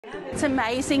It's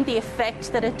amazing the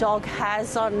effect that a dog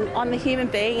has on the human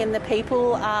being and the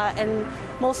people and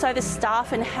more so the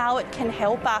staff, and how it can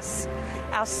help us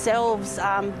ourselves,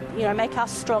 make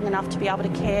us strong enough to be able to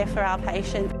care for our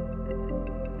patients.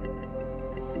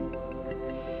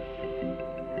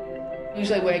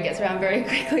 Usually word gets around very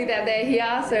quickly that they're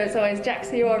here, so it's always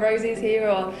Jack's here or Rosie's here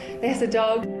or there's a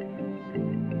dog.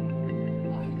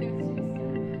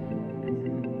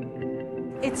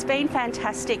 It's been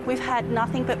fantastic. We've had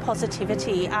nothing but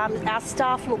positivity. Our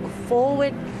staff look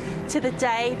forward to the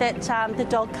day that the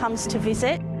dog comes to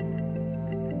visit.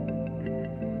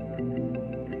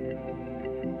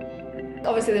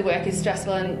 Obviously the work is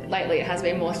stressful, and lately it has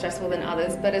been more stressful than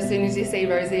others, but as soon as you see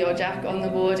Rosie or Jack on the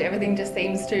ward, everything just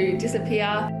seems to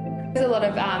disappear. There's a lot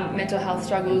of mental health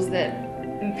struggles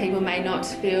that people may not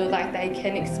feel like they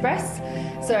can express,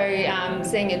 so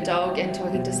seeing a dog and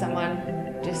talking to someone,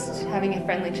 just having a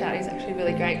friendly chat is actually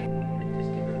really great.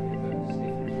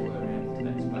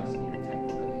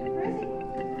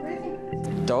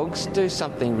 Dogs do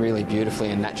something really beautifully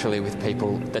and naturally with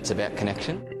people that's about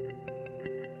connection.